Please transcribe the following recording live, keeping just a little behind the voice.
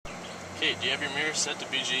Kate, do you have your mirror set to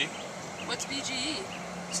BGE? What's BGE?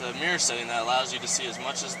 It's a mirror setting that allows you to see as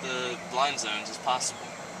much as the blind zones as possible.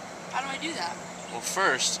 How do I do that? Well,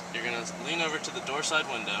 first, you're going to lean over to the door side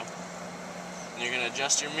window, and you're going to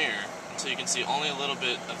adjust your mirror until you can see only a little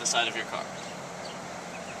bit of the side of your car.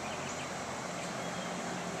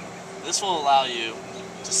 This will allow you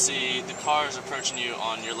to see the cars approaching you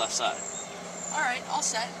on your left side. Alright, all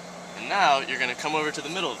set. And now you're going to come over to the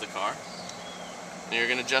middle of the car, and you're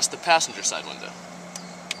going to adjust the passenger side window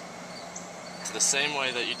to the same way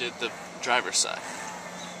that you did the driver's side.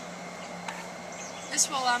 This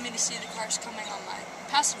will allow me to see the cars coming on my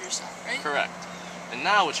passenger side, right? Correct. And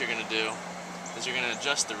now what you're going to do is you're going to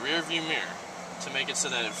adjust the rear view mirror to make it so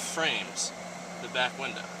that it frames the back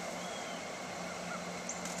window.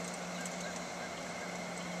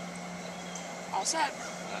 All set.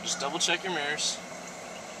 Now just double check your mirrors.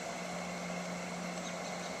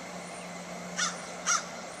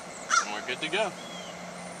 And we're good to go.